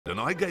and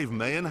I gave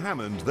May and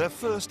Hammond their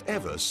first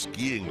ever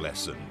skiing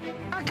lesson.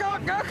 I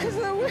can't go because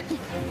of the wind.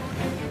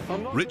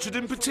 Richard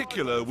in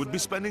particular would be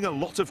spending a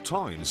lot of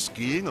time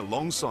skiing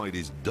alongside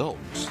his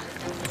dogs.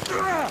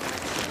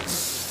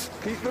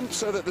 Keep them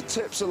so that the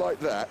tips are like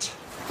that.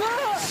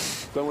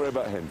 Don't worry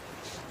about him.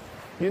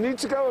 You need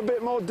to go a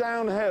bit more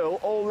downhill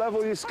or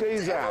level your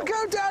skis out. If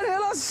I go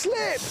downhill, I'll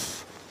slip.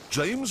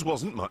 James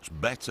wasn't much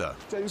better.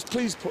 James,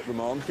 please put them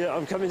on. Yeah,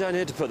 I'm coming down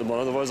here to put them on,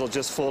 otherwise I'll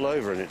just fall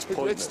over and it's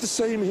pointless. It's the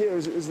same here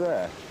as it was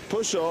there.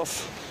 Push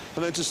off,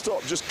 and then to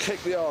stop, just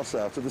kick the arse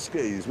out of the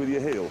skis with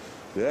your heel.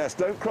 Yes,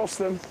 don't cross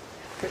them.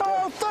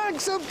 Oh,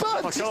 thanks a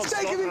bunch. It's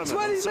taken me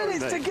 20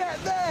 minutes to get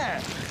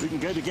there. We can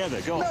go together,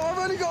 go on. No, I've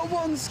only got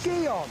one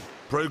ski on.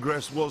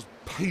 Progress was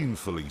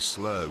painfully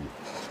slow.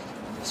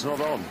 It's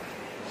not on.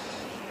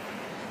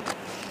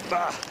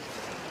 Ah.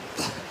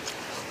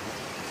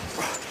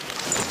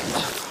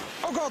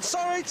 Oh, God,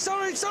 sorry.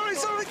 Sorry.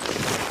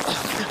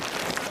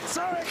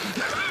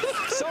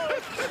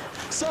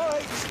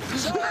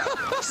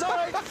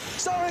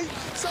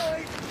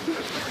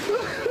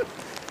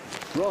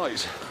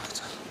 Right.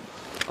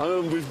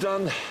 We've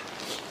done...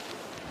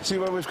 See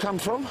where we've come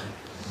from?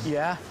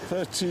 Yeah.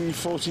 30,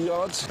 40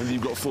 yards. And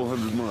you've got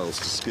 400 miles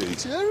to ski.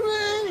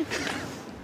 Jeremy!